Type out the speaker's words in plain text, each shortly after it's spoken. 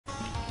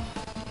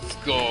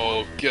Let's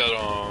go get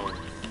him.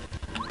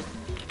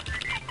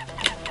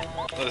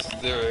 Let's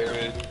do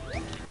it.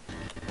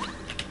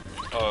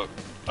 On.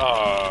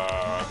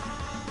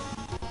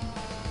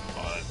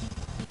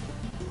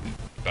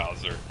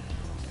 Bowser.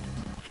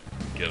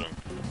 Get him.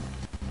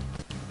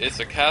 It's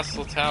a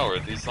castle tower.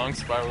 These long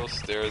spiral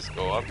stairs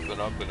go up and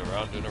up and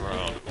around and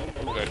around.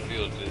 Ooh, I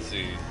feel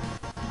dizzy.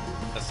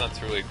 That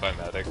sounds really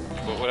climatic,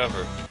 but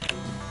whatever.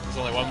 There's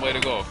only one way to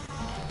go.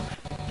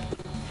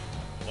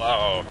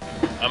 Wow,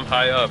 I'm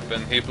high up,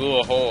 and he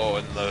blew a hole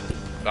in the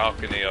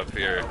balcony up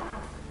here.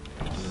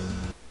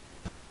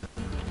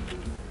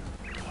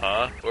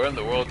 Huh? Where in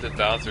the world did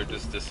Bowser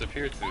just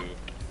disappear to?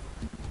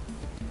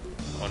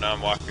 Oh, now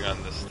I'm walking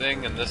on this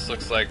thing, and this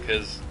looks like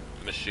his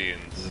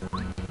machines.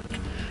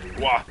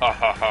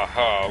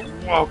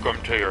 Wahahaha!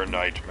 Welcome to your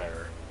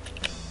nightmare.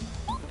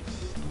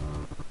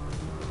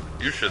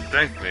 You should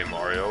thank me,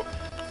 Mario.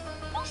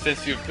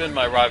 Since you've been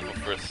my rival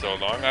for so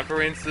long, I've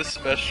arranged this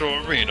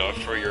special arena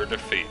for your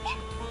defeat.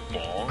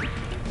 Aww.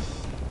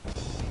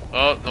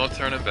 Oh, no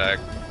turning back.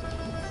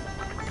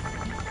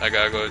 I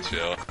gotta go to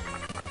jail.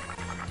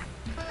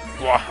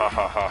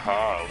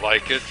 Wahahaha,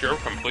 like it? You're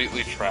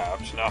completely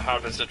trapped. Now how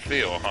does it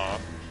feel, huh?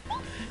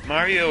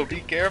 Mario,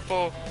 be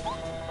careful!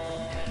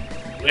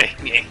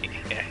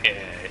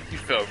 You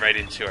fell right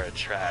into our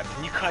trap,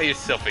 and you call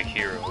yourself a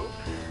hero.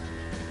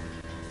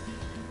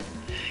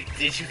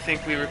 Did you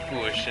think we were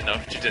foolish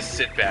enough to just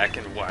sit back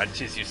and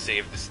watch as you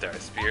save the Star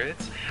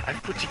Spirits?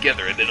 I've put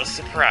together a little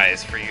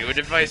surprise for you, a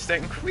device that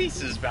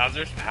increases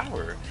Bowser's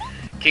power.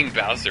 King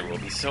Bowser will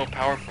be so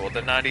powerful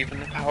that not even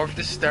the power of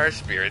the Star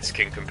Spirits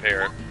can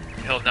compare.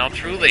 He'll now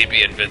truly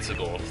be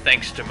invincible,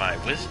 thanks to my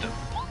wisdom.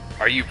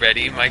 Are you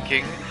ready, my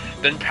king?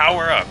 Then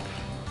power up!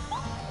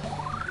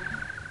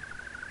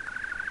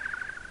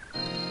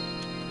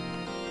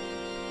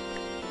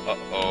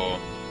 Uh-oh.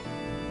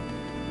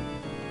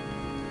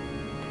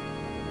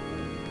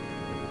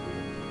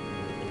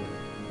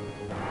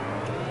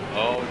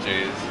 Oh,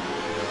 jeez.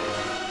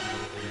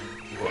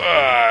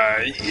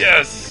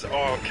 Yes!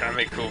 Oh,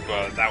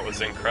 Kamikupa, that was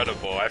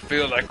incredible. I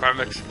feel like I'm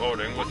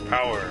exploding with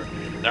power.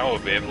 Now we'll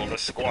be able to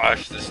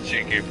squash this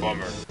cheeky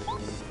bummer.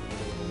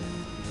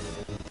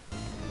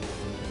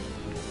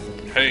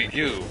 Hey,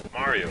 you,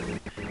 Mario.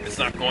 It's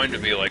not going to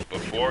be like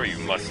before, you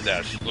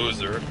mustache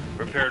loser.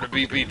 Prepare to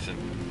be beaten.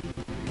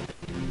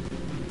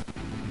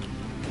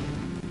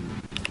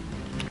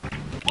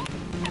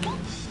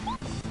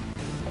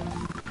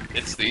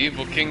 It's the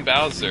evil King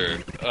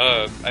Bowser.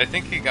 I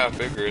think he got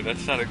bigger.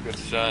 That's not a good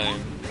sign.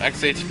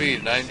 Max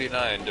HP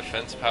 99,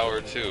 defense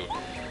power 2.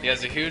 He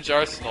has a huge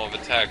arsenal of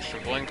attacks,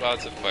 from blowing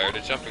clouds of fire to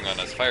jumping on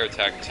us. Fire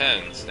attack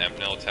 10, snap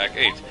nail attack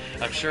 8.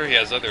 I'm sure he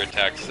has other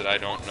attacks that I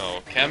don't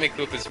know.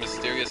 Kamikupa's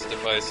mysterious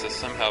device has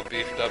somehow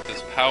beefed up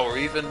his power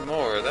even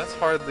more. That's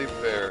hardly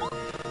fair.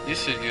 You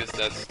should use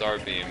that star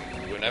beam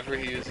whenever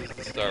he uses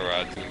the star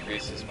rod to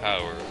increase his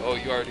power. Oh,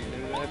 you already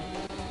knew that?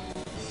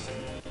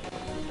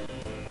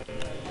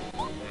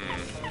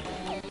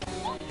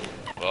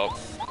 Well,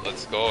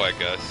 let's go, I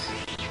guess.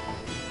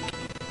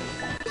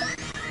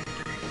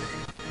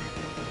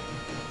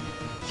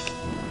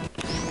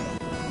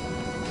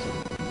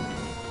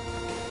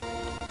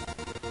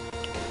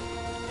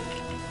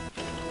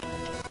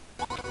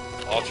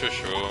 Ultra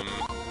Shroom.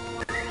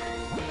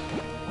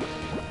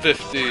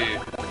 50.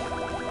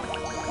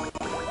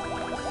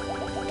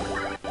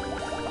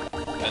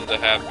 And a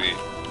happy.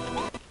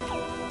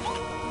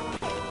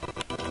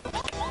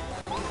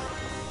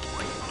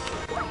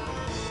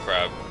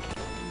 Crab.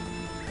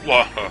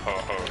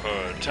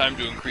 Wahahaha, time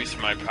to increase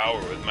my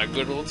power with my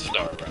good old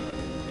star rod.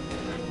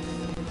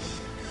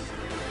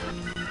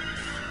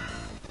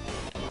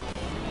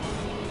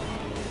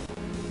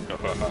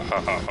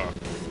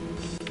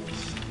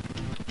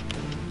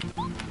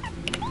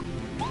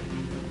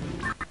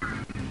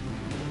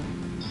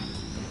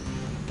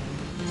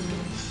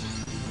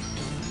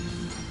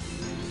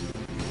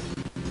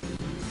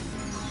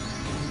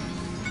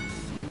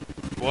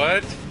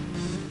 What?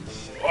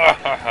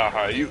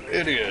 You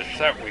idiots!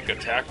 That weak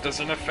attack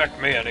doesn't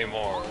affect me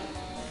anymore.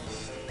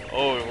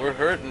 Oh, we're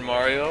hurting,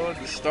 Mario.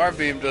 The star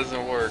beam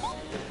doesn't work.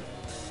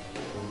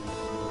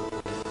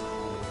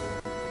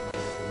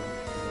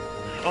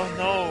 Oh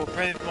no,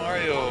 brave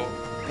Mario.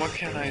 What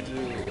can I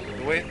do?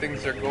 The way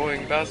things are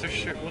going, Bowser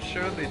will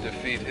surely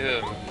defeat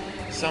him.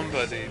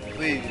 Somebody,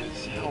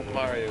 please, help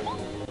Mario.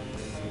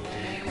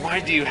 Why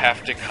do you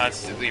have to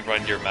constantly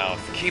run your mouth?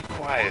 Keep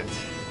quiet.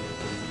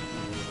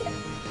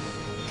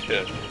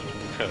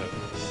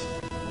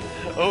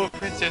 Oh,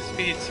 Princess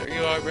Peach, are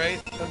you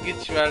alright? I'll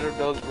get you out of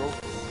those ropes.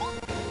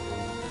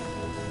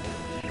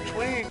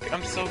 Twink,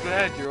 I'm so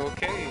glad you're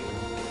okay.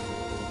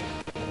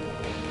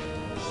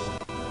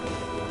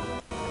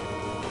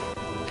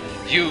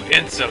 You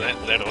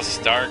insolent little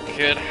star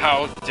kid,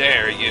 how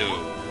dare you!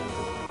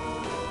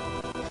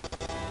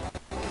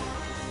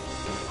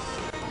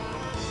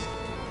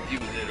 You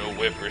little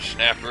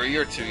whippersnapper,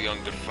 you're too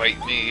young to fight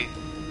me.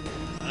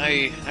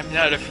 I'm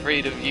not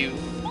afraid of you.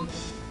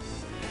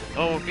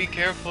 Oh, be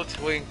careful,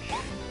 Twink.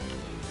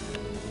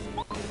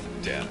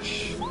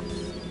 Dash.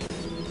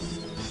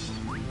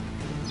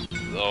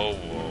 Oh,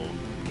 whoa.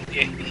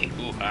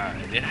 Ooh-ha.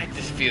 Did I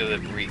just feel a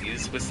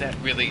breeze? Was that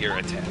really your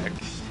attack?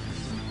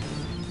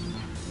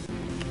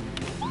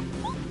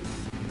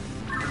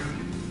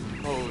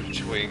 Oh,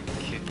 Twink.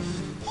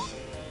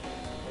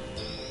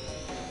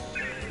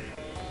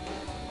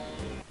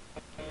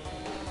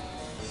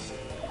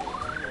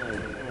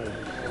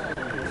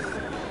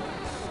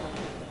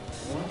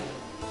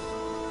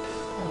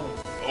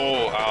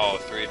 Oh, ow,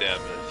 3 damage.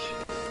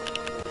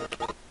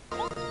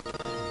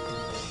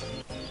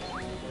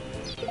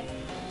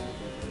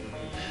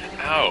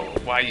 Ow,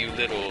 why you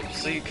little,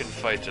 so you can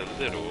fight a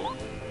little.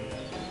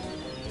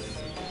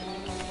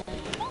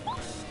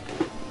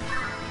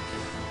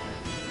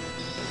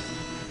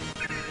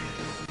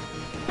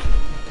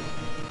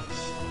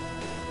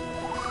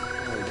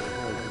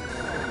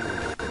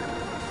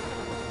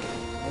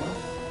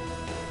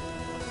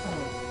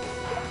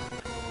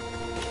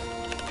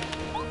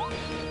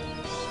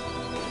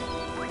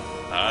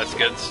 It's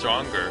getting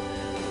stronger.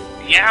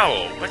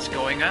 Yow! What's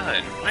going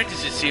on? Why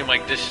does it seem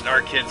like this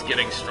Star Kid's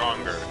getting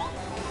stronger?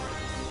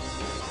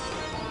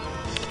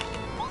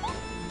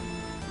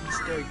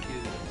 Star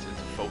Kid says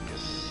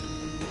focus.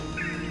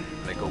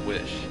 Make a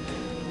wish.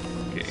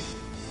 Okay.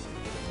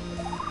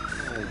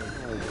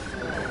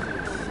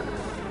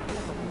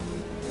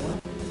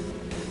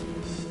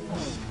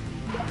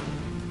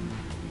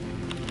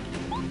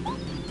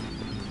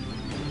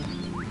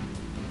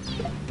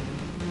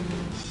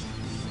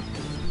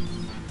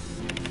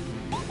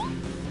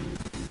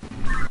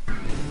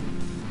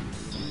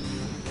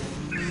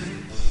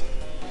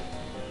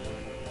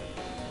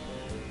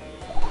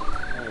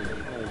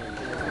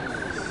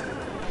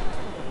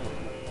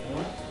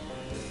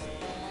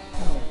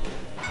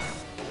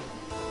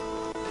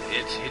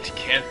 It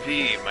can't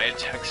be. My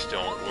attacks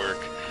don't work.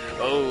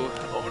 Oh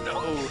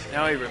no.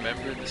 Now I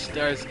remember the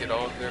stars get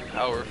all of their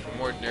power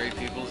from ordinary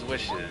people's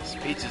wishes.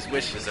 Peach's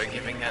wishes are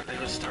giving that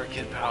little Star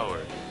Kid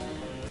power.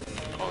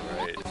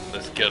 Alright,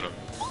 let's get him.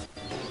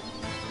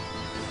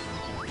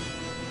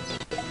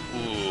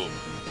 Ooh.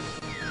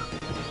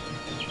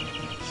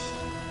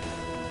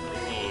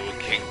 Ooh,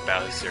 King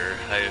Bowser,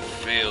 I have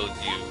failed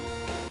you.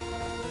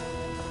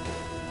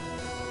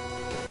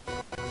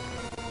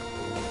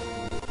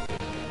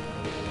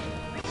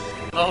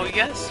 Oh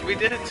yes, we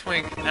did it,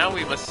 Twink. Now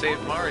we must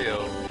save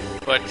Mario.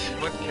 But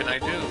what can I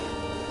do?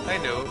 I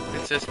know.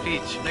 It says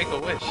Peach, make a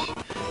wish.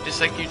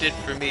 Just like you did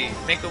for me,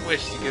 make a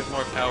wish to give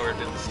more power to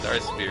the Star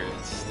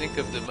Spirits. Think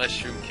of the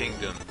Mushroom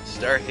Kingdom,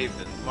 Star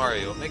Haven,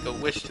 Mario. Make a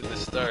wish to the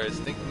stars,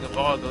 thinking of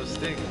all those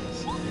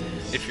things.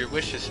 If your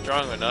wish is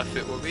strong enough,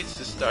 it will reach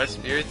the Star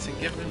Spirits and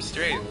give them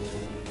strength.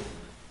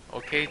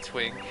 Okay,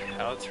 Twink,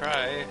 I'll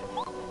try.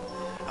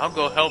 I'll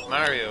go help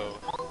Mario.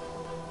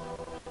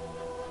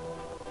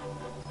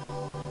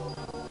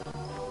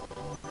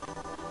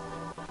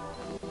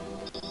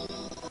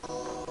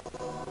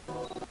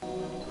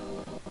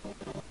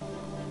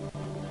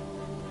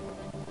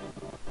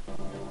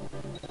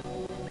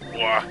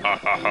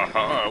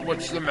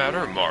 What's the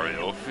matter,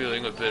 Mario?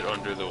 Feeling a bit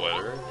under the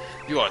weather?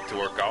 You ought to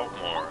work out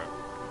more.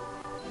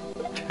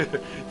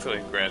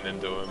 Link ran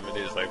into him and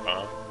he's like,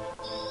 huh?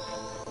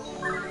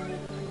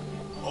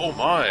 Oh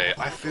my,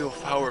 I feel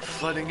power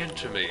flooding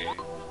into me.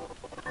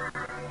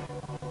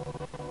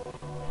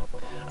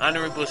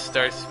 Honorable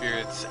Star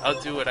Spirits, I'll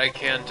do what I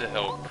can to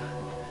help.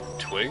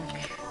 Twink?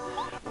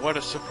 What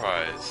a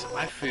surprise.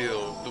 I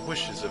feel the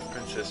wishes of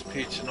Princess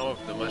Peach and all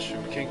of the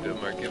Mushroom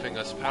Kingdom are giving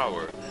us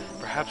power.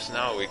 Perhaps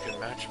now we can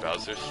match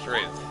Bowser's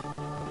strength.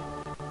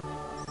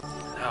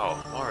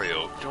 Now,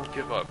 Mario, don't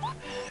give up.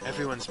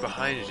 Everyone's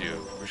behind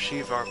you.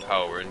 Receive our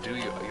power and do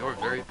your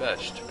very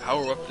best.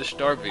 Power up the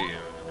Star Beam.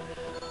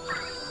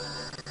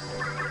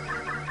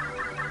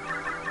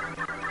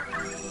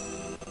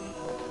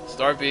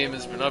 Star Beam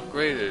has been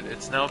upgraded.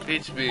 It's now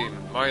Peach Beam.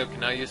 Mario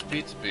can now use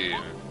Peach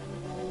Beam.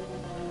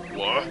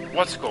 What?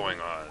 What's going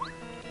on?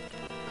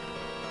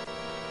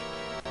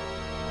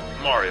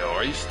 Mario,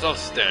 are you still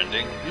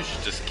standing? You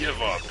should just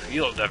give up.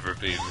 You'll never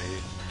beat me.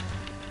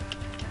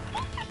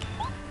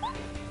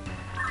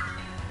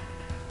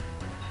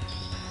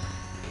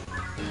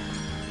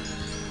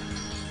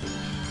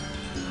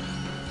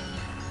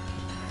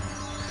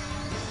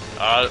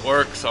 It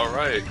works,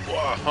 alright.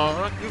 What,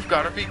 huh? You've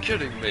gotta be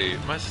kidding me.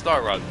 My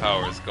Star Rod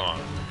power is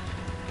gone.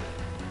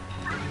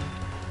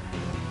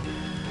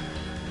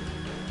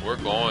 We're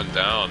going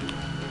down.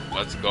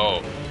 Let's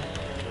go.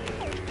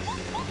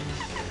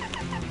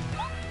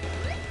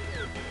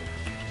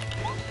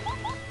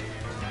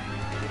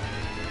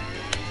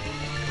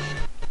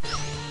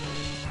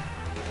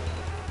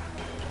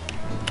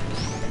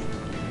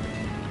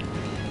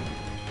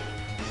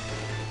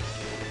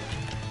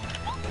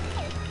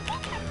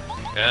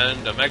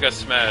 And a Mega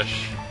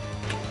Smash.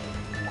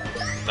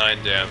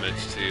 9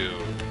 damage to you.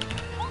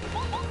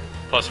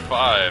 Plus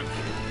 5.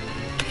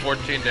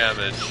 14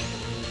 damage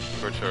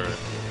per turn.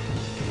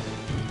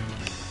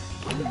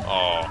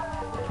 Oh,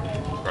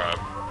 crap.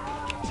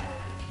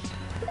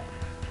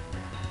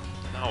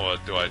 Now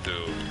what do I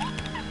do?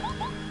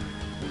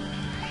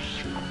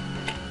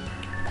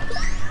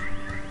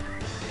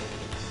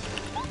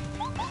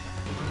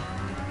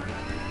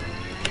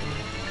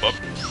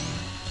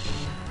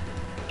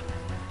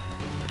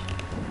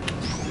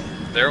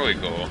 There we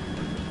go.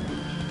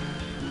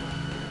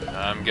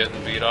 I'm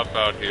getting beat up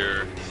out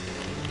here.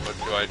 What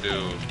do I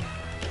do?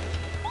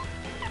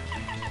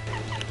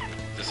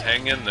 Just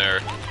hang in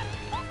there.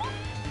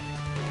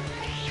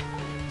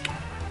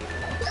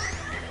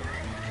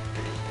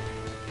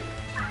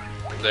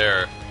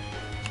 There.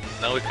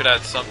 Now we could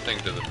add something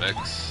to the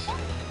mix.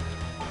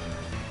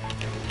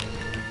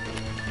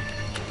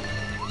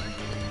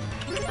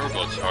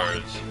 Turbo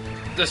charge.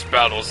 This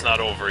battle's not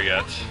over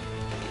yet.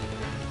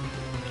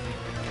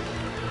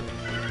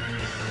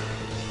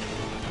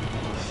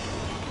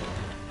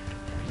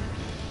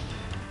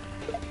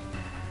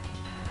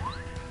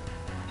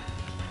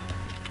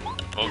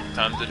 Oh,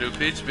 time to do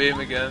Peach Beam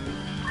again.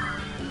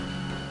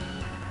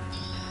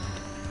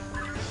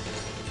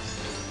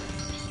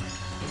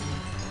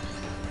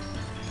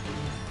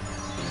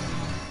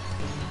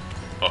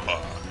 Haha.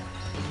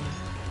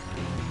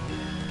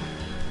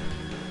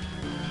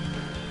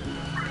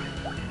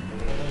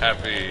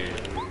 Happy.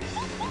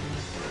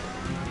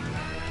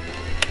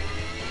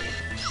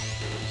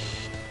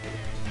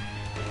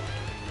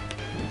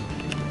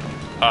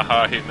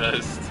 Haha, he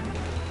missed.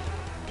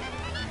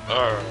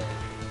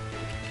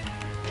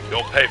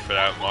 You'll pay for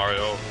that,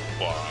 Mario.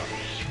 Wow.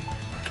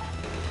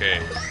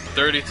 Okay,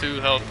 32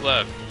 health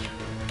left.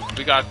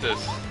 We got this.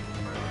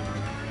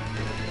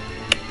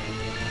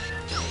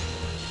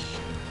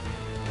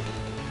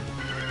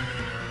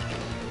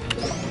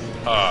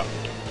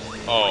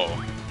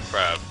 Oh,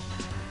 crap.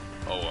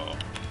 Oh well.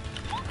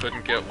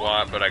 Couldn't get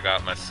Watt, but I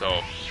got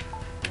myself.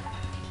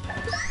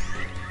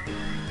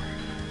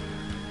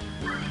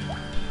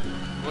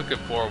 Look at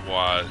poor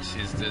Watt,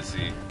 she's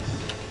dizzy.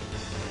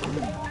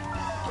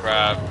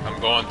 Crap, I'm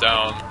going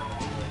down.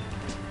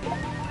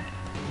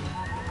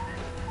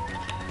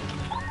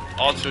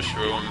 Ultra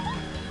Shroom.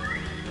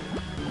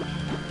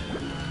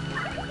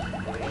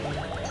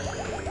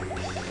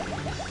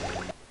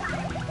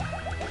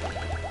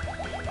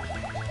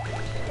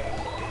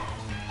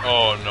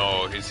 Oh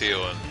no, he's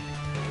healing.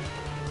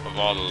 Of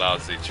all the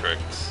lousy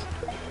tricks.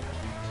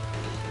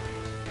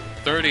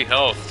 30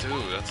 health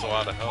too, that's a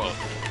lot of health.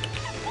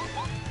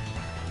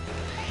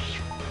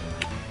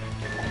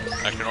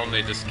 I can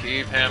only just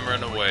keep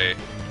hammering away.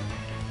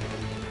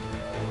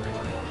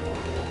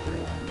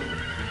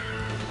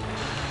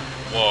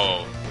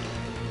 Whoa.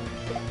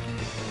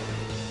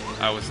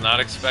 I was not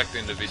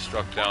expecting to be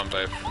struck down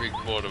by a freak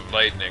bolt of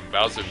lightning.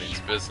 Bowser means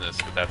business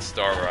with that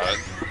Star Rod.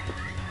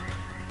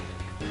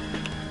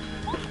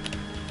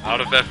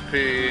 Out of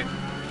FP.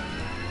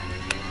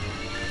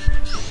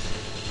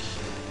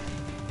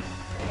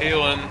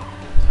 Healing.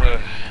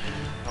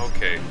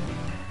 Okay.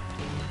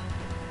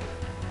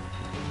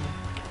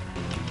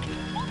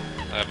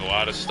 I have a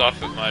lot of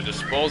stuff at my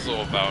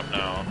disposal about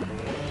now.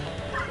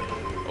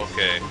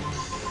 Okay.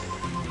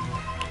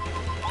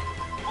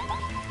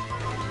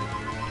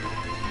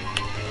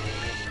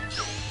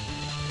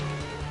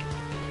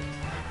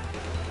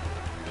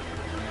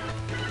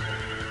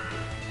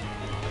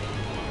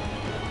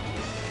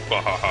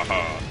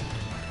 Bahahaha.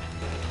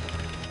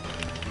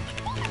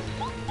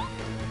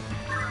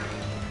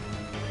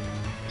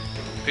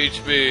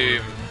 Peach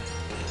Beam.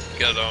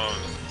 Get on.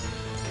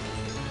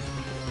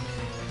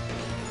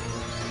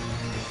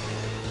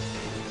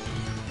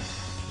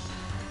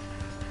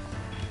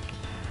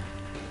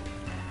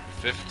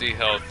 $50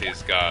 health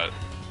he's got.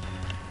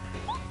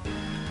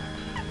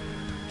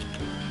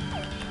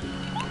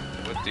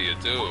 What do you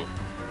do?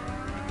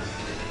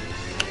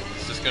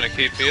 He's just gonna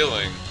keep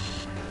healing.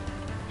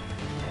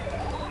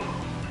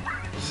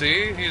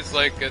 See? He's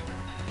like at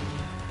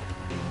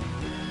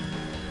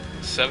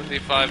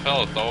 75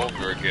 health all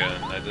over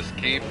again. I just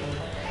keep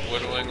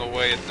whittling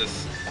away at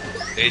this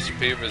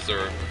HP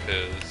reserve of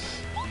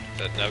his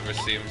that never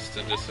seems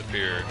to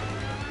disappear.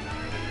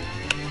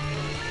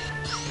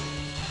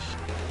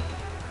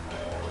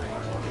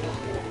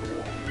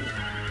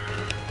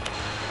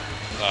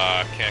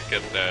 Ah, can't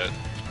get that.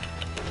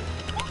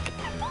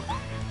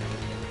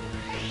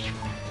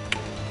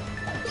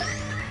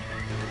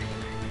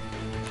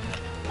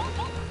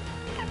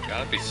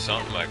 Gotta be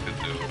something I could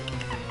do.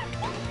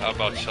 How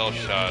about Shell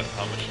Shot?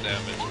 How much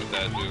damage would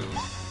that do?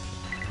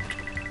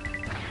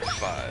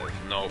 5.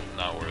 Nope,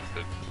 not worth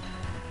it.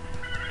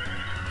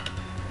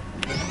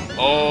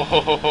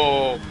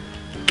 Oh,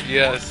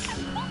 yes.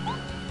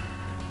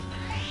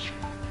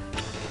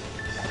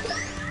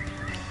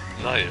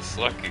 Nice,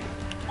 lucky.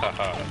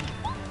 Haha.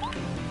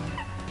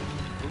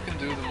 Who can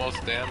do the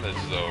most damage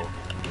though?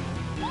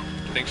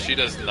 I think she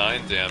does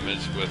 9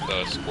 damage with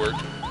Squirt.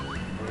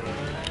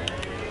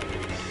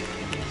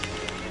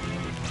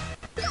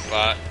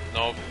 But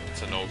nope,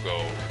 it's a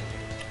no-go.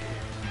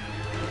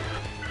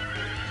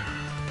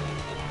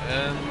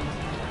 And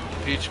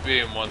Peach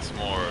Beam once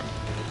more.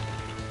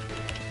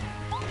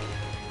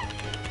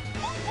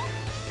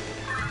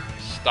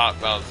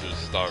 Stop Bowser's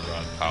Star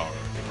Rod power.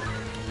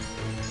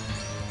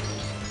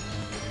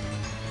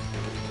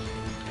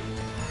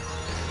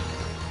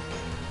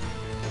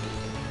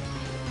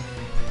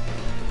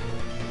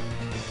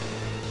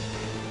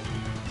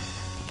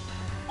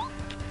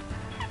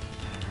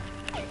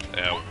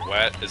 Yeah,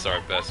 That is our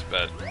best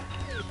bet.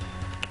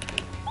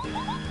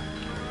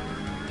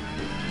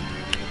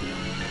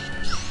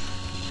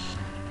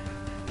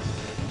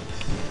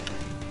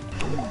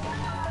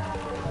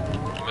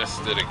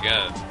 Missed it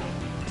again.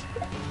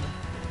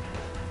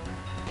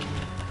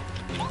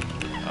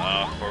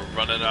 We're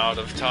running out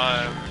of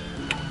time.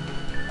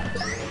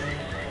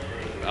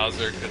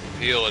 Bowser could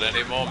heal at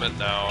any moment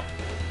now.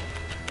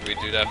 We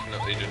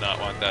definitely do not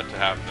want that to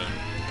happen.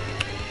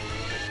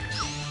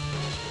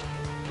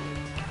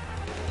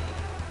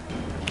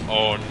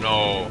 Oh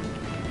no.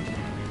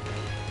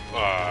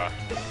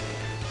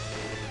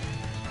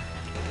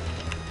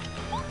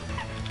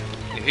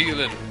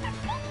 Healing.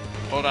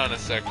 Hold on a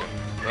second.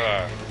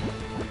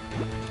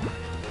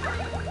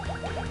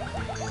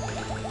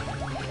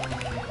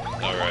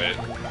 Alright.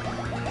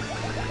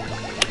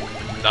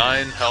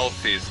 9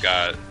 health he's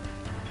got.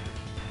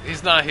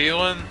 He's not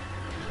healing?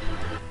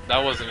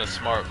 That wasn't a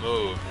smart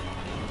move.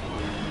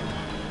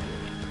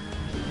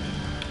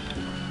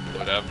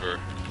 Whatever.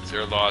 It's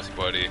your loss,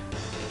 buddy.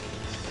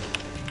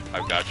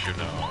 I've got you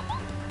now.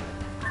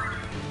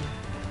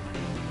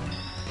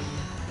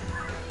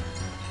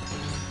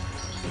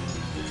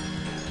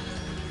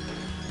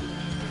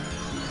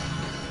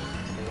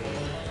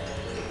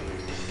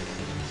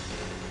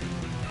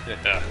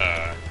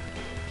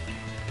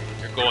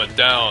 You're going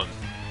down.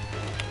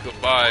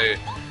 Goodbye,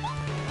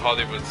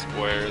 Hollywood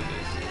Squares.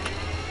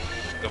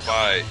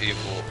 Goodbye,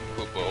 evil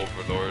Koopa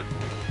Overlord.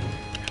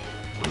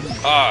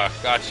 Ah,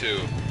 got you.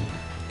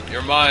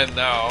 You're mine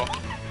now.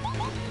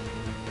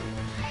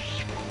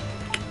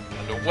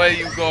 And away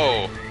you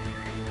go.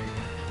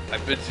 I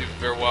bid you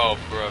farewell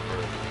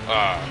forever.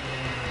 Ah.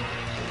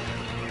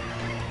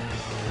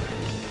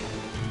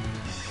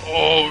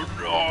 Oh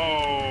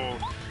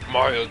no!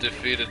 Mario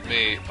defeated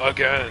me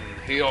again.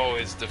 He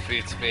always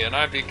defeats me, and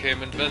I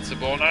became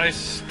invincible, and I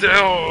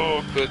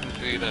still couldn't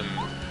beat him.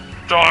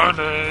 Darn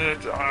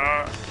it!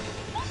 Ah.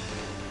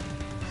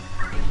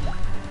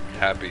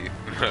 Happy.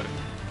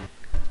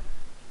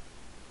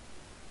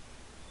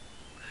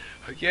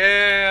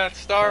 Yeah,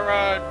 Star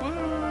Ride!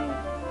 Woo!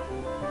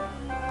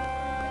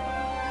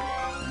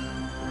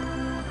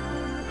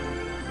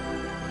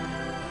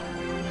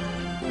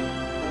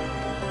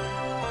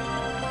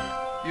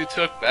 You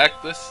took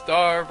back the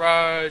Star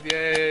Ride!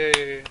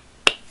 Yay!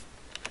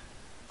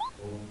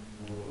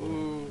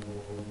 Ooh.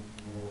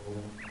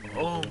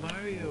 Oh,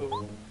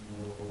 Mario!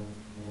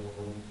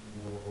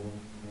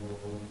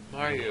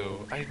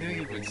 Mario, I knew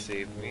you would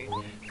save me.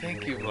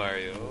 Thank you,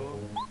 Mario.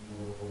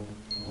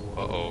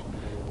 Uh-oh.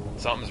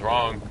 Something's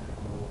wrong.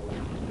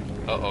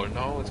 Uh-oh,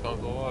 no, it's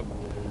gonna go up.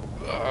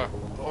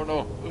 Oh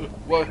no.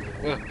 What?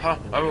 Huh?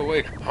 I'm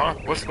awake. Huh?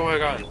 What's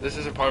going on? This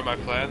isn't part of my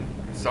plan.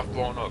 Stuff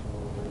blowing up.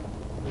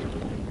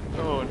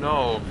 Oh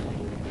no.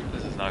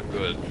 This is not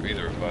good for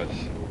either of us.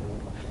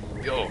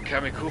 Yo,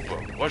 Kammy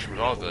Koopa, what's with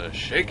all the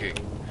shaking?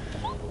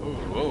 Ooh,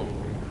 whoa.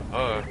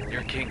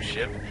 Your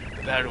kingship.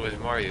 The battle with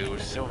Mario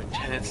was so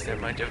intense that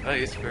my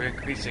device for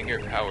increasing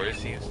your power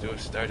seems to have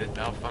started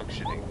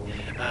malfunctioning.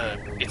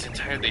 It's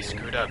entirely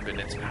screwed up and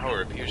its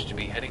power appears to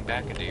be heading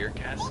back into your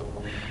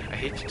castle. I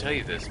hate to tell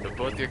you this, but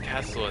both your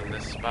castle and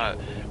this spot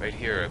right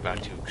here are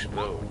about to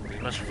explode. We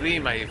must flee,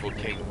 my evil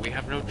king. We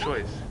have no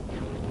choice.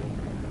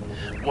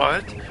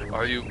 What?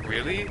 Are you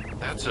really?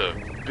 That's a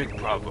big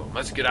problem.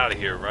 Let's get out of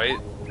here, right?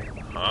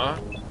 Huh?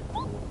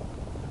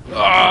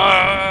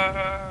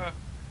 Ah!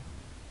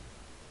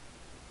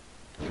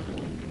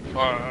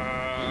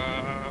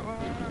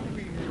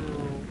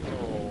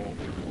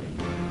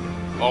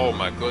 Oh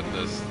my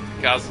goodness.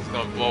 The castle's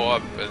gonna blow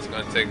up and it's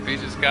gonna take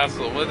Peach's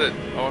castle with it.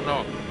 Oh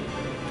no.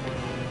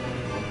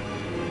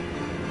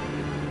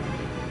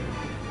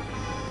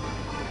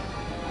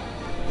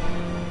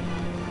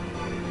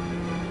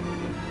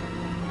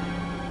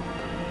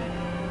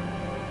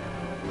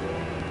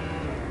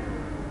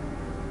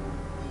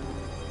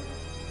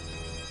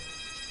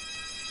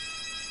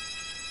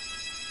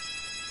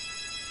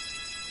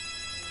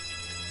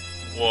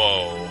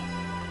 Whoa.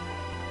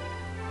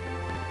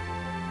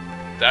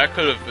 That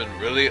could have been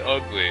really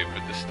ugly,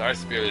 but the Star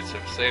Spirits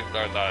have saved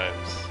our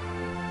lives.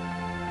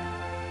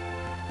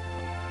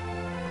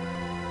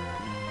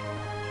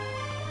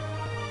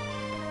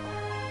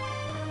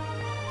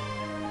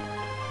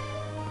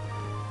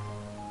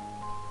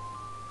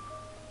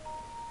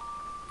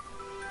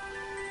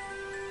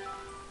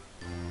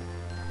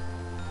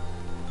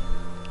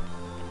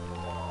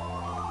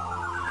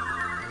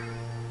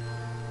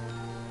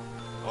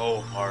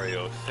 Oh,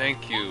 Mario,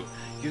 thank you.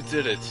 You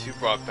did it. You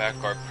brought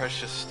back our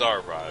precious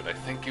Star Rod. I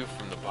thank you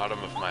from the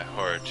bottom of my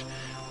heart.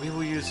 We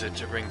will use it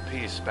to bring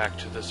peace back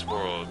to this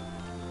world.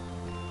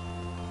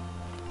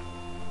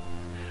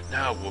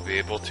 Now we'll be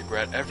able to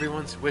grant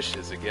everyone's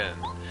wishes again.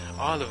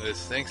 All of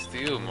this thanks to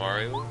you,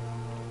 Mario.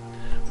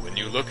 When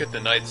you look at the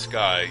night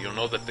sky, you'll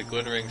know that the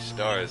glittering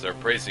stars are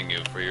praising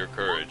you for your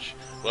courage.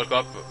 Look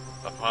up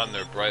upon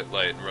their bright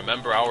light and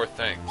remember our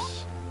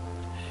thanks.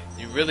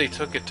 You really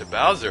took it to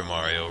Bowser,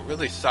 Mario.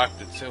 Really socked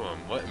it to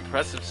him. What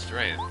impressive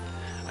strength.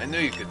 I knew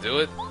you could do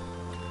it.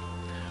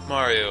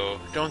 Mario,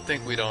 don't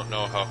think we don't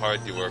know how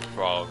hard you work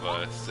for all of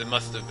us. It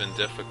must have been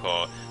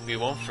difficult. We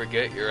won't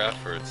forget your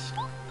efforts.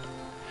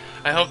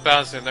 I hope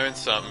Bowser learned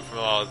something from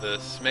all of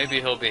this. Maybe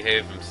he'll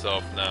behave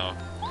himself now.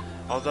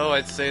 Although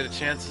I'd say the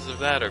chances of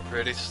that are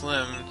pretty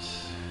slim.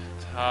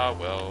 Ah,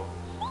 well.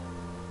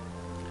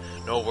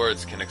 No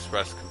words can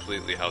express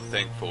completely how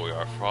thankful we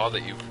are for all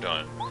that you've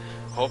done.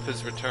 Hope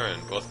has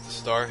returned, both to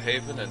Star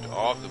Haven and to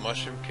all of the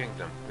Mushroom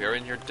Kingdom. We are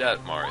in your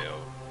debt,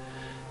 Mario.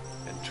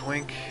 And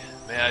Twink,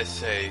 may I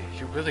say,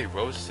 you really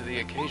rose to the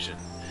occasion.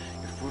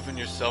 You've proven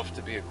yourself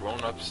to be a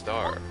grown-up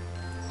star.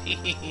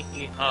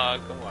 Hee ha,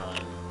 go on.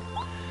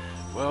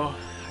 Well,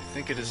 I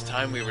think it is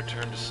time we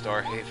return to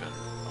Star Haven.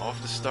 All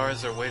of the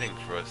stars are waiting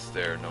for us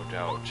there, no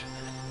doubt.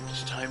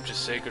 It's time to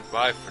say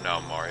goodbye for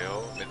now,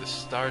 Mario. May the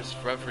stars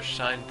forever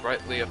shine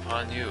brightly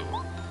upon you.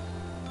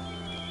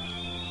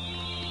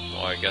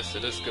 Oh, I guess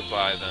it is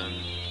goodbye then.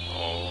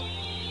 Oh.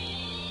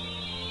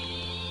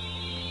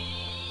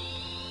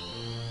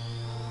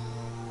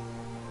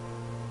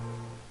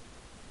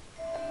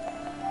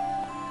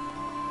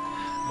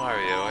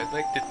 Mario, I'd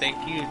like to thank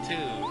you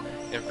too.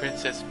 And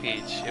Princess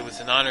Peach, it was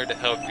an honor to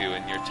help you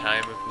in your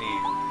time of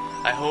need.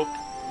 I hope,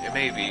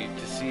 maybe,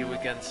 to see you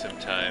again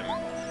sometime.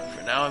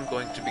 For now I'm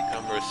going to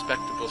become a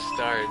respectable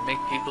star and make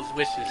people's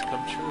wishes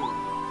come true.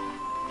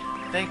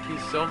 Thank you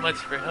so much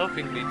for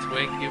helping me,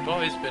 Twink. You've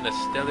always been a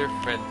stellar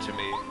friend to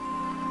me.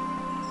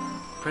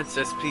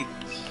 Princess Peach.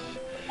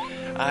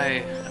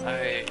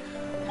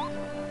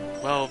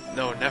 Well,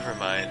 no, never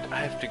mind.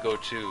 I have to go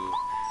too.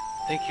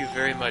 Thank you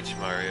very much,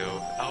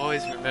 Mario. I'll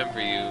always remember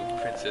you,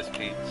 Princess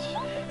Peach.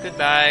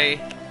 Goodbye.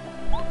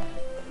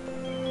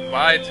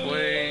 Bye,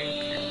 Twink.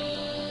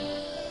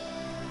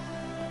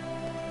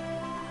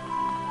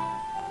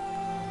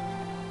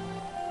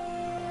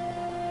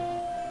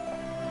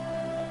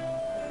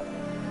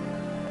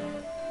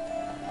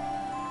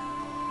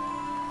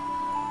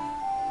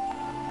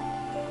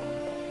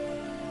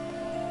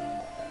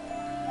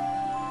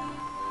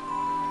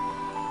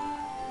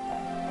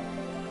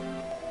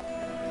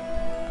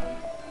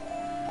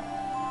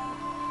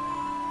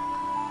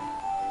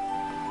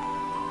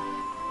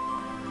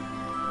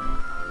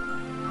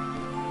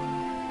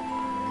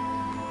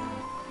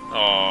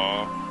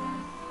 Aww.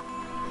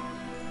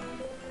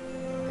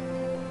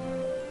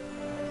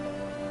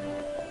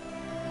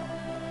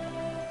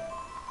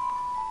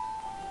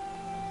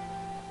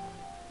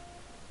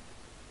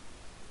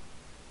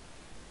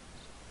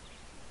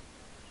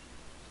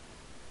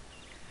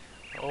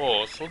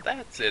 Oh, so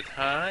that's it,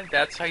 huh?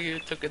 That's how you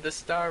took the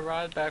star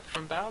rod back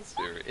from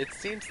Bowser. It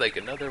seems like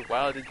another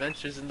wild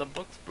adventures in the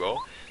books, bro.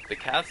 The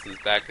castle's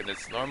back in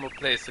its normal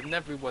place and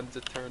everyone's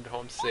returned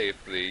home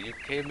safely. You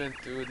came in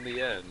through in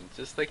the end,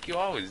 just like you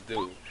always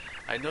do.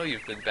 I know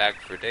you've been back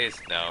for days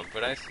now,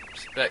 but I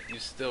suspect you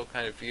still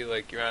kind of feel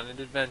like you're on an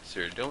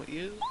adventure, don't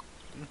you?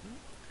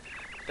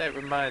 That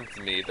reminds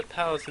me, the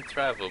pals who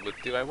traveled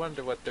with you, I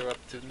wonder what they're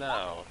up to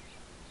now.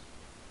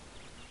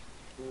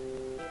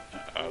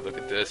 Look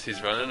at this,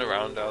 he's running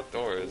around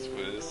outdoors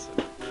with his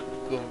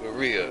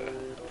Goombaria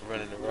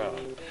running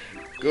around.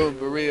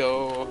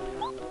 Goombario!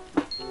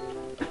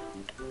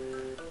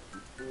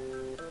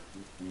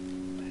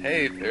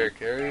 Hey,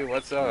 Carrie,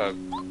 what's up?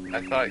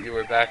 I thought you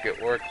were back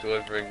at work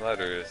delivering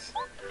letters.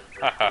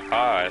 Ha ha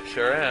ha, I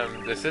sure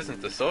am. This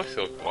isn't the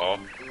social call.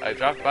 I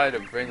dropped by to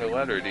bring a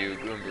letter to you,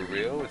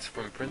 Goombario. It's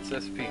from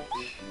Princess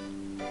Peach.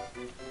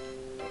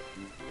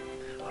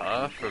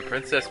 Huh? From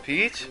Princess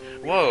Peach?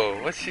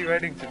 Whoa, what's she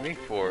writing to me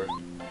for?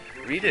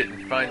 Read it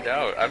and find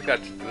out. I've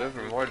got to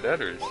deliver more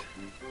letters.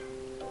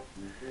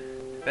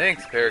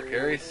 Thanks,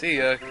 Carrie. See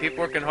ya. Keep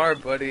working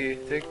hard, buddy.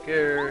 Take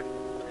care.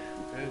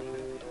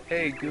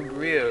 Hey,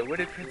 Goombario, what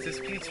did Princess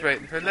Peach write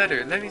in her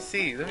letter? Let me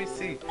see.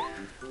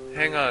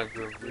 Hang on,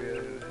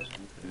 Goombario.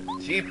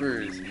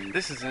 Jeepers!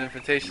 This is an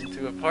invitation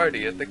to a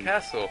party at the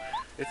castle.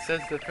 It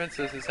says the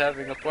princess is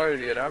having a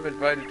party and I'm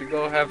invited to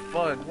go have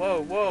fun.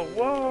 Whoa, whoa,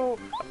 whoa!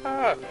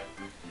 Ah!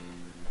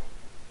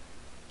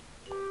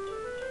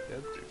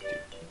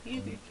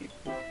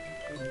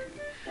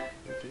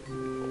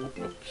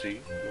 See?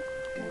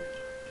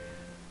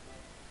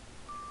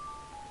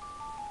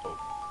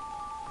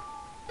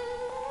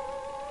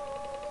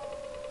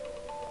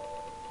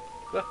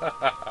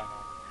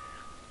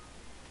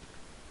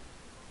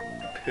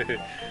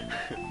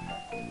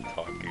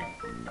 Talking.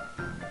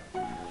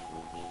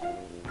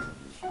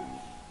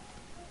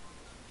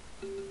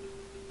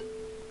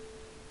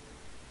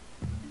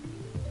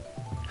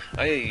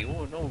 Hey,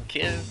 oh no,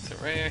 kids,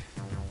 right?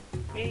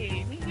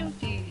 Hey, me no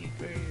teeth,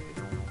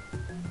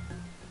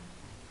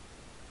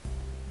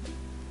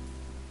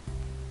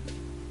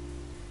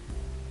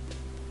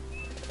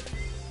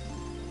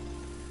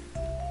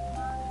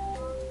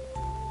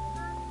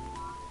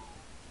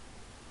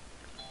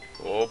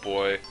 oh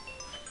boy.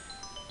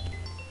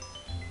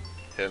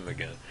 Him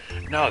again.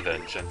 Now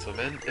then,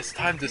 gentlemen, it's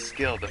time to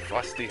scale the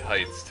frosty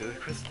heights to the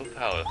Crystal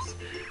Palace.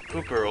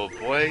 Cooper, old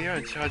boy, you're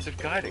in charge of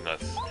guiding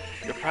us.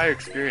 Your prior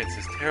experience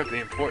is terribly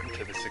important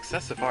to the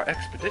success of our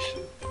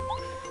expedition.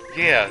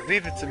 Yeah,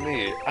 leave it to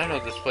me. I know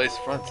this place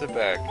front to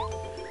back.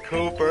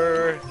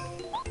 Cooper!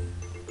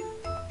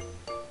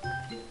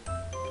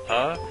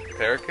 Huh?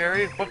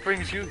 Parakarry? What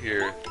brings you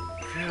here?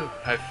 Phew,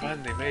 I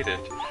finally made it.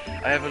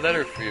 I have a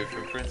letter for you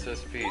from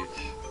Princess Peach.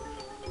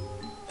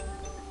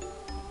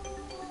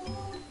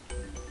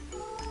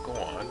 Go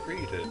on,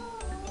 read it.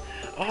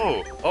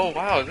 Oh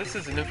wow, this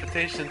is an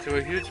invitation to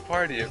a huge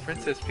party at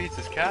Princess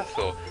Peach's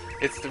castle.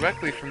 It's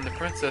directly from the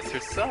princess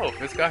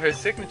herself. It's got her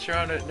signature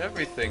on it and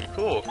everything.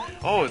 Cool.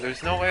 Oh,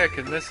 there's no way I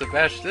can miss a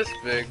bash this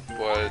big,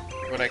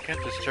 but I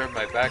can't just turn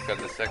my back on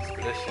this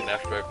expedition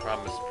after I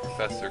promised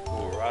Professor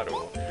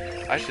Colorado.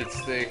 I should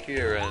stay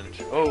here and...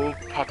 Oh,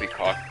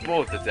 poppycock,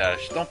 blow the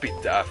dash. Don't be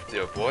daft,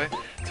 dear boy.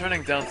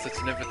 Turning down such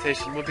an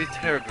invitation would be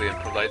terribly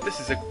impolite. This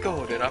is a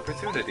golden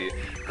opportunity.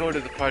 Go to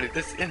the party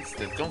this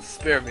instant. Don't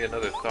spare me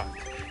another thought.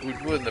 It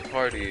would ruin the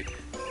party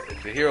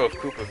if the hero of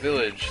Koopa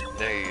Village,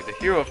 nay, the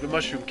hero of the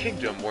Mushroom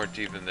Kingdom weren't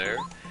even there.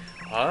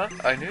 Huh?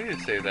 I knew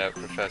you'd say that,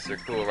 Professor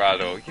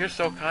Colorado. You're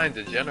so kind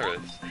and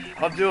generous.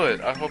 I'll do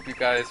it. I hope you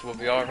guys will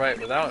be alright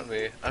without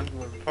me. I'm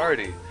going to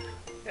party.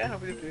 Yeah,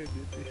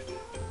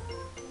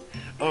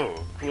 Oh,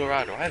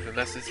 Colorado, I have a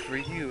message for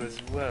you as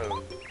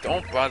well.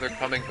 Don't bother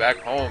coming back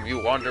home,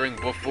 you wandering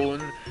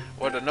buffoon.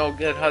 What a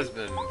no-good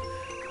husband.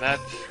 That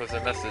was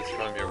a message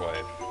from your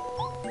wife.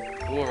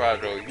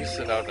 Colorado, you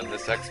set out on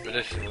this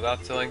expedition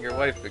without telling your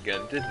wife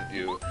again, didn't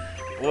you?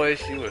 Boy,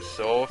 she was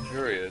so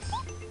furious.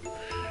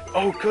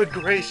 Oh, good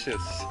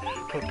gracious!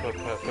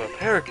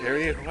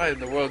 Parakarry, why in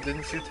the world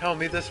didn't you tell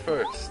me this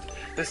first?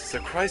 This is a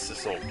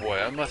crisis, old boy.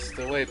 I must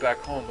away back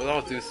home with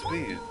all due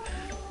speed.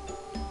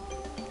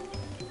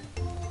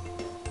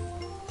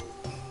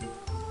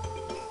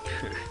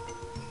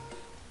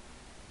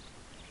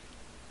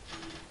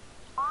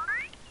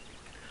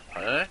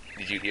 Huh?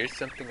 Did you hear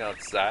something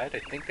outside? I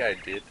think I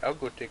did. I'll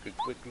go take a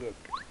quick look.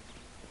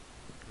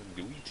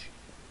 Luigi.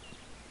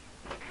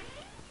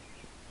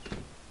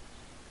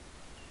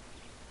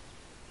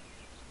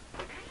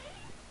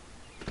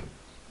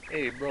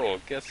 Hey bro,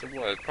 guess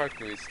what?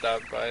 Parker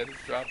stopped by to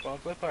drop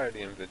off a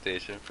party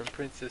invitation from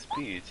Princess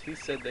Peach. He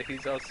said that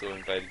he's also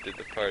invited to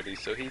the party,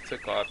 so he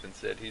took off and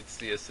said he'd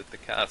see us at the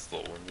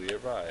castle when we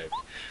arrived.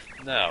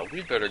 Now,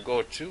 we better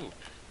go too.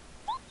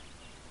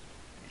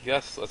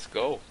 Yes, let's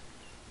go.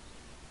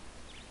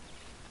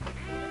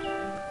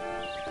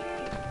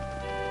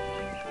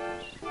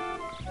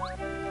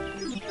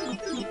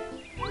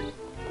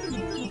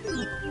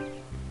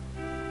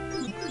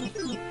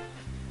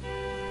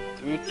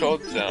 Through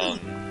Toad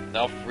Town,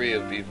 now free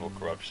of evil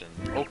corruption.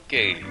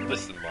 Okay,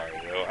 listen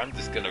Mario, I'm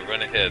just gonna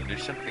run ahead.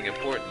 There's something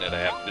important that I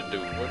have to do.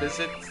 What is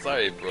it?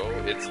 Sorry bro,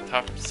 it's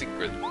top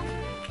secret.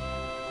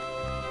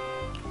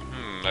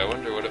 I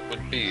wonder what it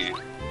would be.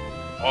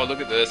 Oh,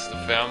 look at this, the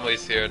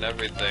family's here and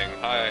everything.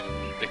 Hi.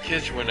 The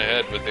kids went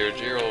ahead with their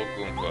dear old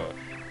Goomba.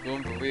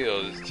 Goomba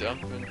Reel is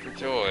jumping for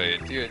joy.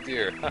 Dear,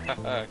 dear.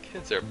 Hahaha.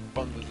 Kids are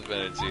bundles of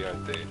energy,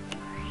 aren't they?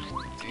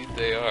 Indeed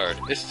they are.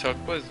 It's Chuck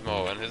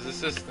Quizmo and his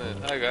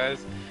assistant. Hi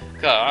guys.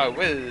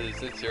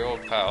 Whiz, it's your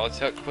old pal,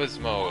 Chuck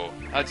Quizmo.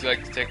 How'd you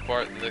like to take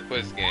part in the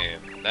quiz game?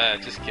 Nah,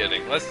 just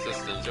kidding. Let's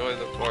just enjoy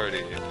the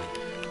party.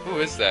 Who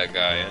is that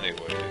guy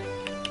anyway?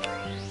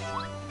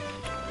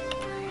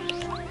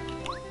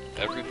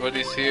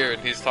 Everybody's here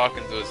and he's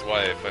talking to his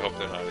wife. I hope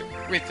they're not.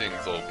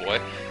 Greetings, old boy.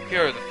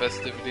 Here are the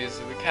festivities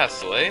of the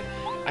castle, eh?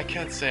 I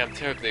can't say I'm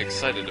terribly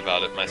excited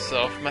about it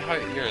myself. My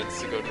heart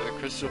yearns to go to the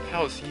Crystal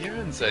Palace.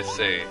 Yearns, I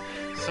say.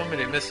 So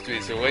many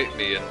mysteries await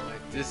me and my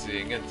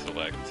dizzying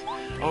intellect.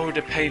 Oh,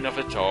 the pain of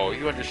it all.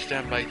 You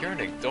understand my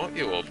yearning, don't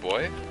you, old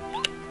boy?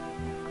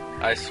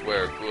 I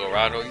swear,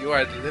 Colorado, you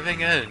are the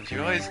living end.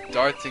 You're always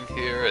darting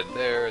here and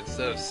there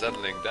instead of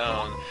settling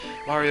down.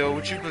 Mario,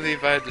 would you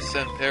believe I had to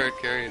send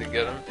Parakarry to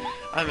get him?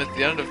 I'm at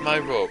the end of my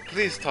rope.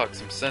 Please talk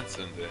some sense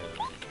into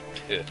him.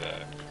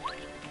 Yeah.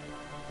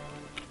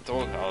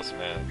 Toad House,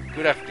 man.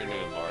 Good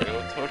afternoon,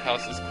 Mario. Toad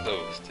House is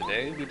closed.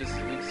 Today, we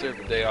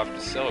deserve a day off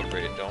to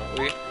celebrate, don't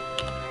we?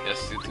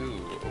 Yes, you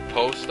do. A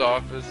post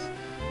office?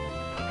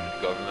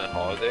 Government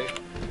holiday?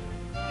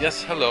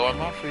 Yes, hello,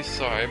 I'm awfully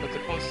sorry, but the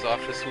post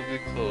office will be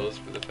closed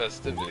for the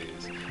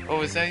festivities.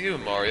 Oh, is that you,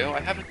 Mario? I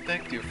haven't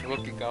thanked you for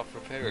looking out for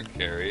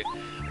Parakarry.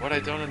 What I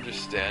don't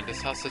understand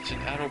is how such an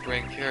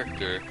addle-brain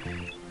character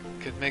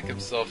could make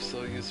himself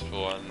so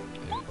useful on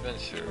an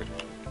adventure.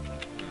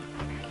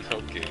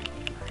 Okay.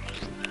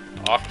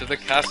 Off to the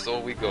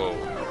castle we go.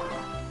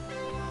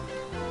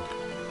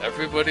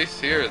 Everybody's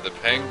here. The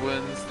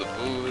penguins, the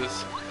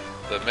Boos,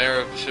 the mayor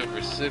of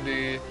Shiver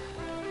City,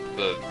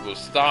 the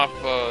Mustafa,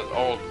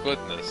 oh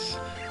goodness.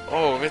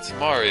 Oh, it's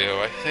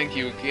Mario. I thank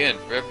you again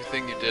for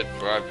everything you did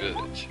for our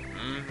village.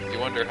 You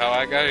wonder how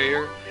I got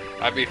here?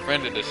 I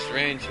befriended a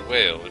strange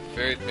whale. It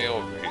ferried me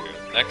over here.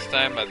 Next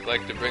time I'd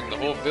like to bring the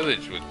whole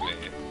village with me.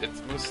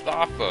 It's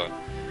Mustafa.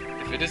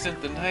 If it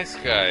isn't the nice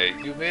guy,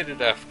 you made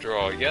it after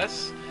all,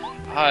 yes?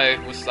 I,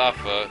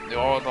 Mustafa, knew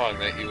all along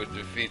that you would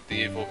defeat the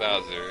evil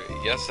Bowser.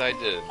 Yes, I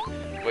did.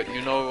 But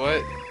you know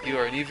what? You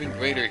are an even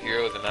greater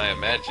hero than I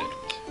imagined.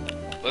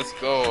 Let's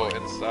go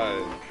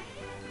inside.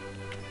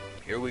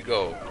 Here we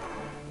go.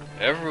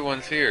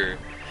 Everyone's here.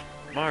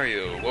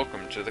 Mario,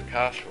 welcome to the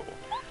castle.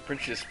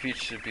 Princess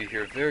Peach should be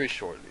here very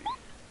shortly.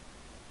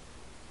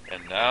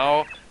 And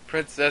now,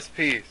 Princess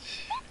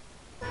Peach.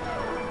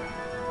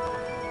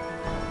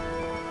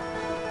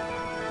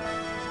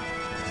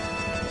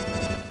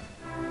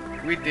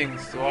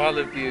 Greetings to all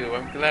of you.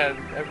 I'm glad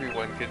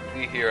everyone could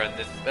be here on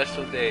this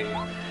special day.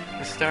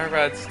 The Star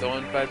Rod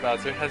stolen by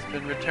Bowser has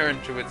been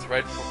returned to its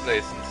rightful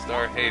place in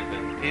Star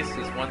Haven. Peace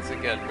is once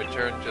again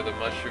returned to the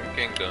Mushroom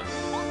Kingdom.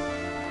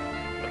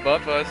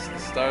 Above us, the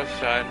stars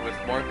shine with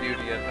more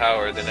beauty and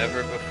power than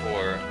ever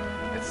before.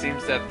 It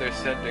seems that they're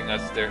sending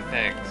us their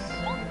thanks.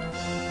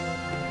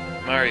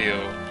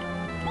 Mario,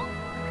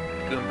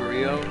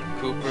 Goombario,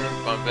 Cooper,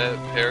 Bombette,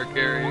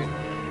 Pear-Gary,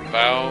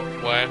 Bao,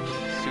 Watch,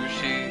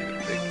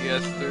 Sushi, Vicky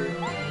Esther,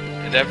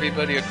 and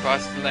everybody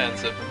across the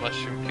lands of the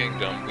Mushroom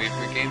Kingdom. We've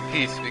regained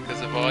peace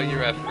because of all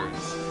your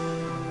efforts.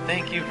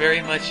 Thank you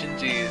very much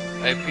indeed.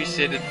 I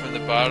appreciate it from the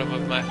bottom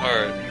of my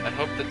heart. I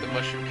hope that the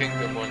Mushroom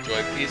Kingdom will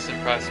enjoy peace and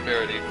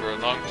prosperity for a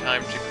long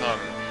time to come,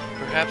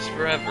 perhaps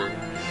forever.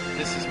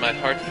 This is my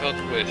heartfelt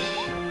wish.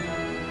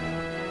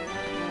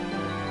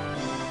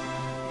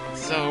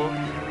 So,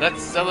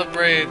 let's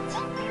celebrate!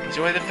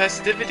 Enjoy the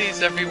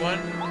festivities, everyone!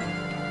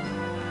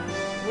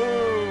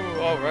 Woo!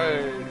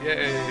 Alright,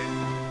 yay!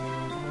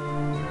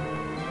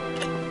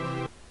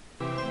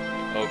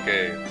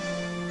 Okay.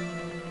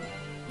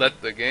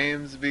 Let the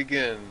games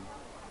begin.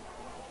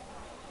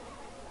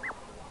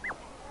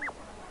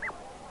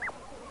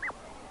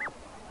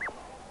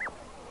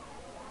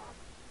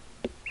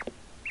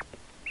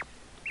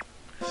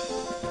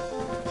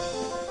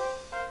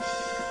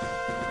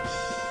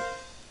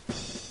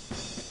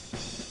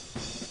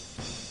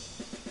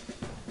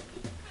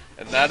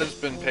 And that has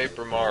been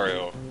Paper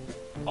Mario.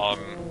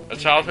 A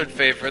childhood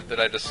favorite that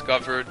I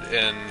discovered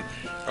in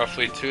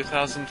roughly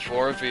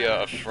 2004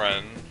 via a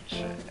friend,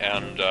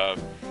 and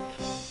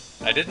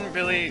I didn't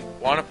really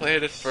want to play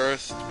it at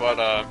first,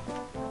 but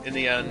in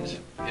the end,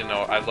 you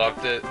know, I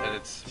loved it, and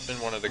it's been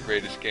one of the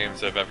greatest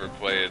games I've ever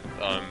played.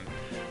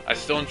 I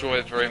still enjoy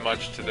it very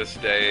much to this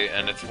day,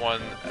 and it's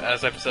one,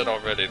 as I've said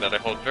already, that I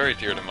hold very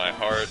dear to my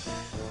heart,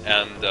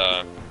 and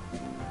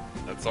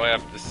that's all I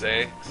have to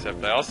say,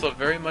 except I also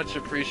very much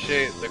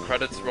appreciate the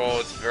credits roll.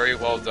 It's very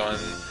well done.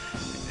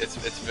 It's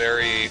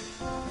very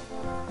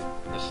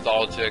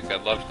nostalgic. I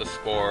love the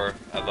score.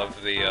 I love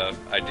the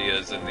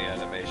ideas and the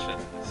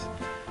animations.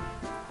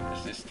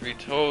 There's these three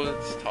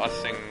toads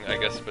tossing, I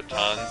guess,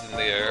 batons in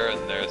the air,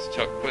 and there's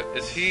Chuck.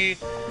 Is he...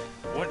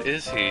 what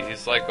is he?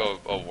 He's like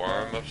a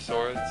worm of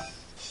sorts.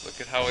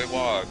 Look at how he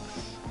walks.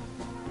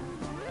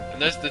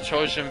 And there's the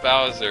Trojan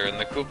Bowser and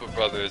the Koopa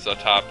brothers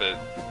atop it.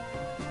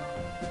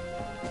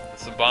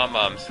 Some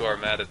bomb-bombs who are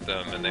mad at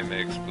them and they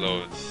may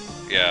explode.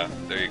 Yeah,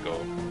 there you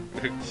go.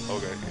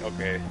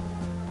 okay.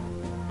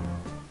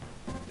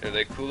 There's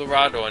a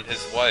Colorado and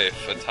his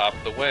wife atop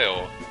the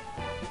whale.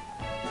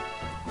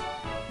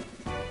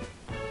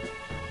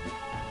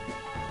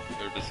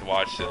 They're just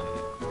watching.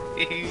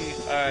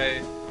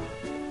 Hi.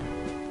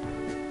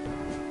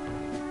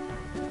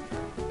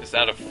 Is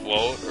that a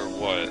float or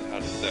what? How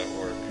does that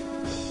work?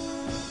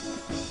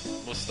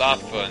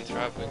 Mustafa and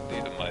traveling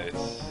Lita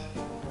mice.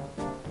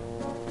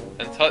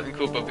 And Tut and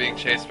Koopa being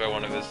chased by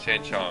one of his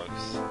chain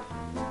chomps.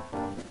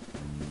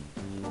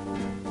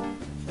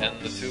 And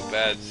the two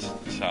bad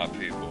shot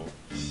people.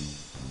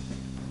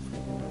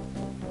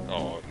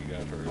 Oh, he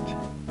got hurt.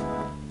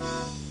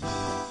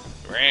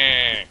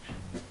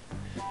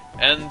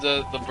 And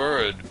the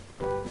bird.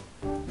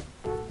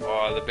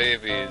 Oh, the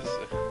babies.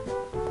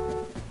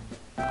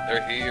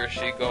 There he or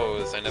she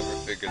goes. I never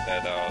figured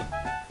that out.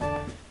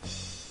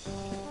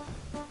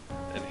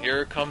 And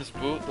here comes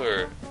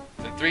Bootler.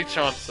 And three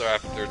chomps are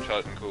after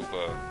Tut and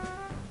Koopa.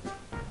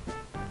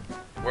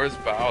 Where's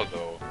Bao,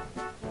 though?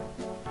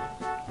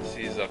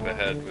 He's up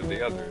ahead with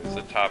the others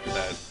atop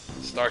that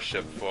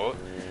starship float.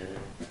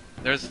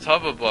 There's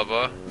Tubba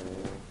Blubba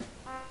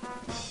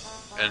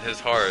and his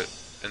heart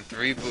and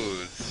three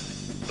Boos.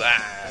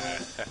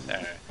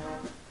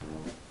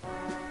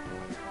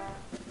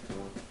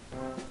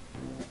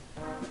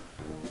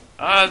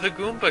 Ah, the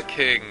Goomba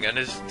King and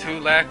his two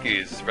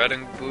lackeys, Red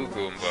and Blue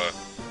Goomba.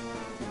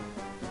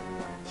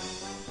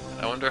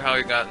 I wonder how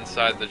he got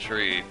inside the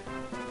tree.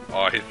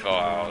 Oh, he fell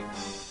out.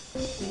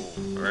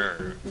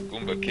 Ooh,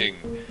 Goomba King.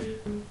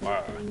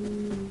 Wow.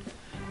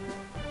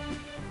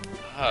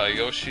 Ah,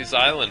 Yoshi's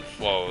Island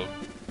float.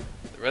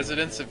 The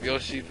residents of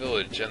Yoshi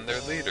Village and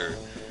their leader.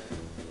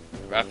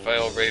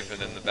 Raphael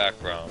Raven in the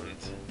background,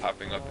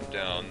 popping up and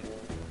down.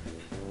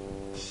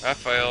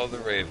 Raphael the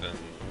Raven.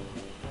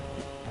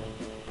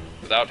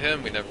 Without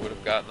him, we never would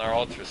have gotten our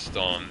Ultra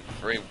Stone.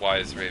 Very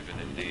wise Raven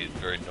indeed,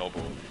 very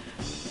noble.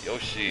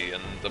 Yoshi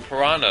and the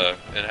Piranha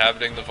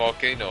inhabiting the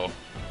volcano.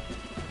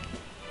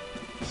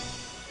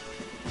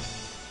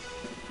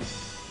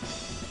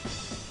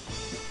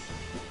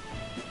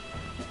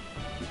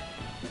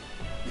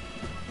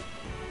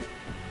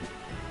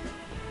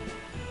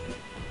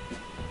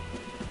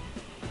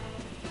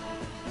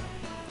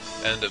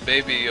 And a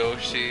baby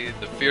Yoshi,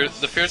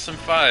 the fearsome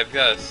five,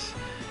 yes.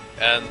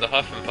 and the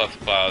Huff and Puff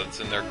clouds,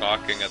 and they're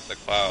gawking at the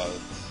clouds.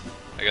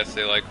 I guess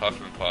they like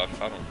Huff and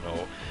Puff, I don't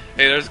know.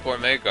 Hey, there's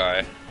Gourmet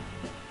Guy.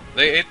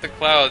 They ate the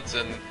clouds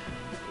and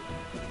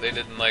they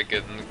didn't like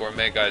it, and the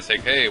Gourmet Guy's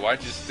like, hey,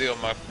 why'd you steal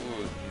my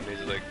food? And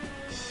he's like,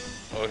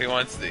 oh, he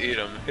wants to eat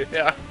them.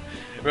 Yeah,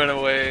 run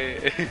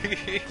away.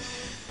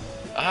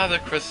 Ah, the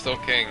Crystal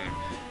King.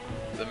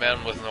 The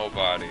man with no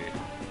body.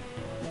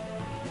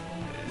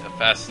 A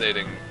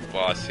fascinating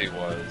boss he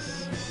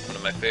was. One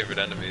of my favorite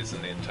enemies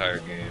in the entire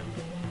game.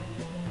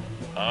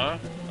 Huh?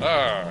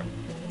 Ah,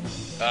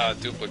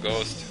 Dupla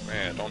Ghost.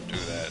 Man, don't do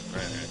that.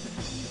 Man.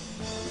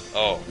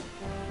 Oh.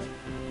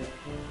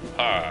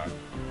 Ah.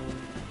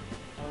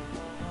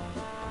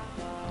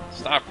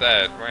 Stop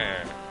that,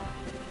 man.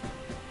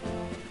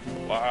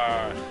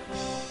 Why?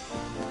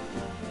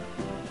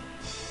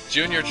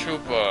 Junior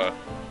Troopa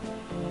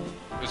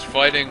was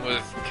fighting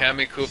with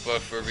Kami Koopa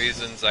for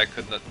reasons I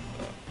could not...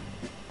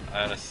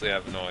 I honestly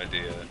have no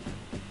idea.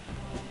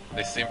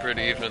 They seem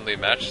pretty evenly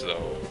matched,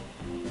 though.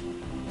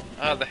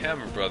 Ah, the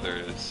Hammer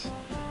Brothers.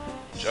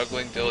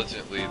 Juggling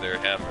diligently their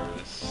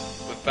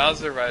hammers, with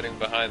Bowser riding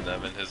behind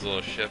them in his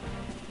little ship.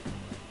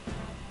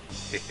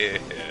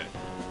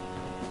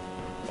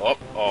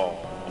 Oh.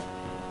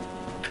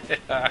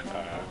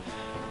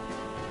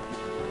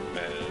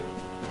 Man.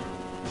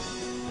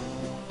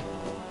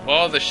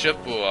 Well, the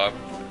ship blew up,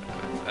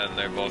 and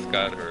they both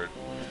got hurt.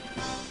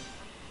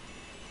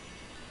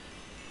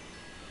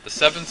 The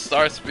 7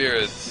 star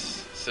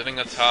spirits sitting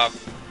atop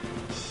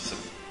some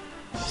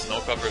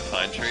snow-covered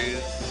pine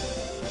trees.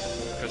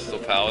 Crystal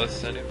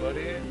Palace,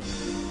 anybody?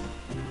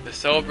 The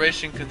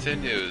celebration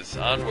continues,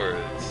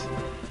 onwards.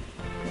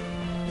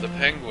 The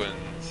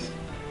penguins.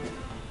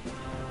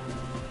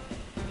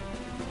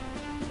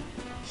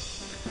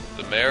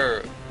 The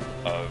mayor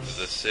of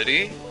the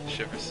city,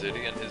 Shiver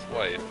City, and his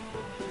wife.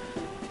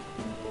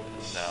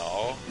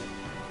 Now...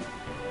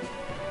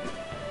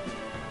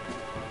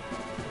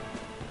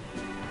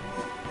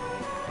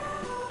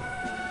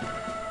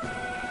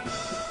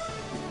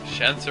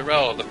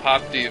 Chanterelle, the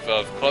pop diva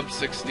of Club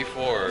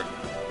 64.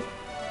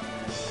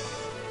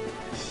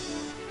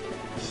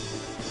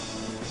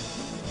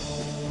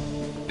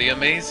 The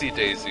Amazy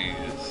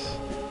Daisies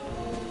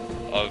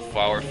of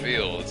Flower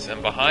Fields,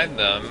 and behind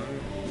them,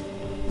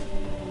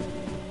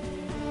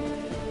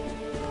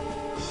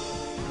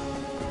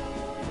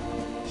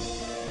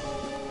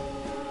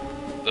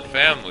 the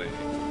family,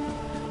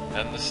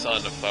 and the son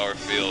of Flower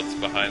Fields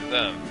behind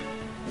them,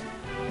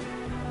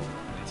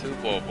 and 2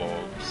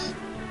 Bobos.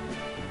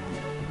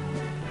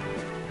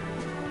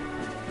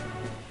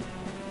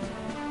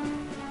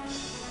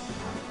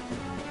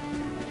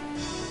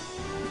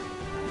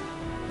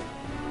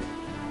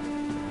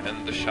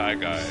 And the Shy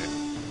Guy.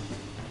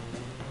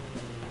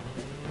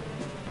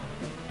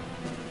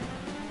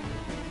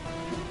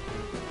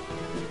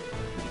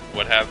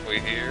 What have we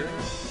here?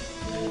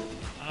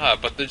 Ah,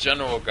 but the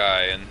General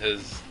Guy and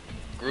his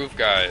Groove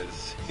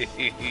Guys.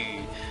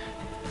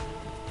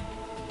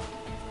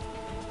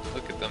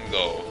 Look at them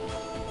go.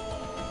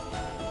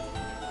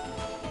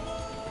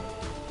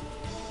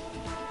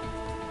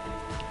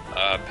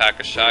 Pack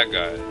of Shy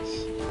Guys.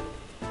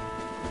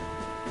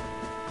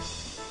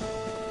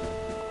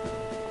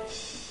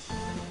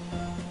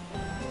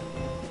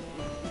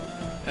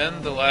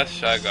 And the last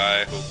Shy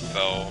Guy who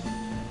fell.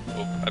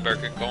 Oh, I better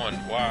get going.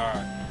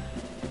 Wow.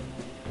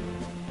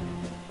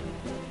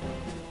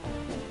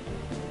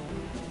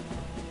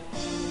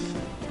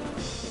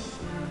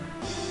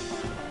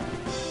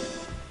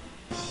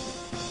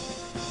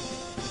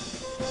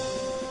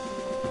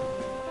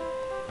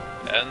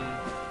 And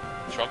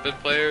trumpet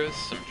players,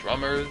 some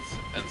drummers,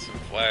 and some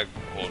flag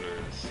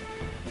holders.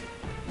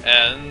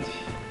 And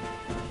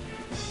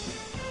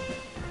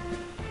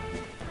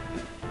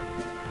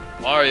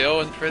Mario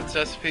and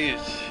Princess Peach.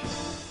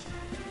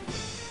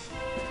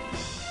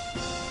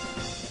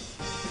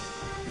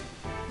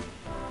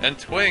 And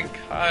Twink.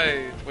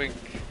 Hi, Twink.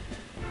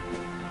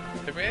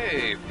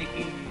 Hooray!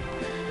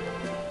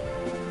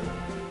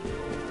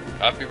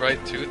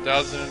 Copyright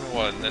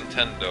 2001,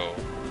 Nintendo.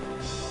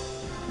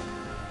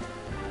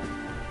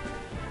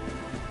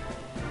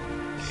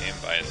 Game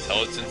by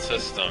Intelligent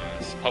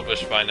Systems.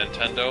 Published by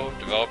Nintendo,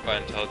 developed by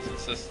Intelligent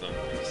Systems.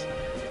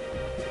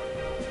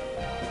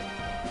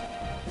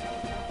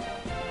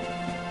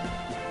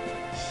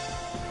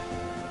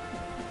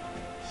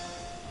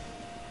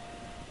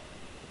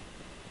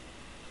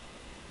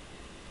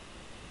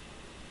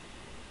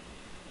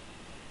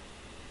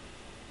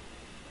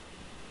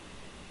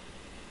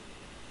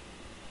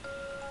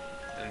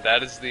 And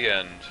that is the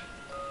end.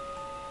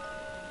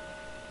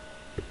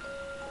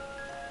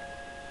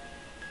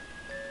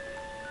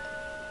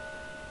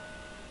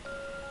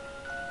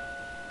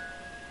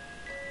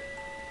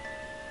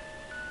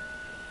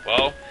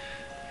 Well,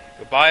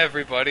 goodbye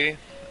everybody.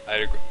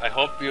 I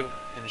hope you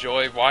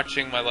enjoy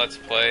watching my Let's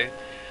Play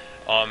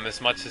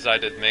as much as I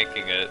did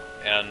making it,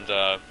 and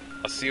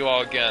I'll see you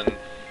all again.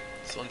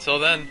 So until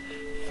then,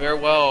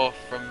 farewell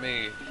from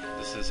me.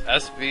 This is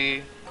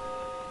SB,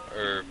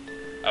 or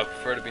I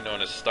prefer to be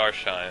known as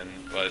Starshine,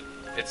 but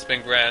It's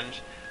been grand.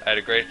 I had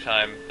a great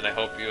time, and I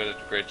hope you had a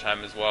great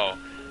time as well.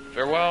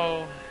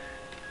 Farewell!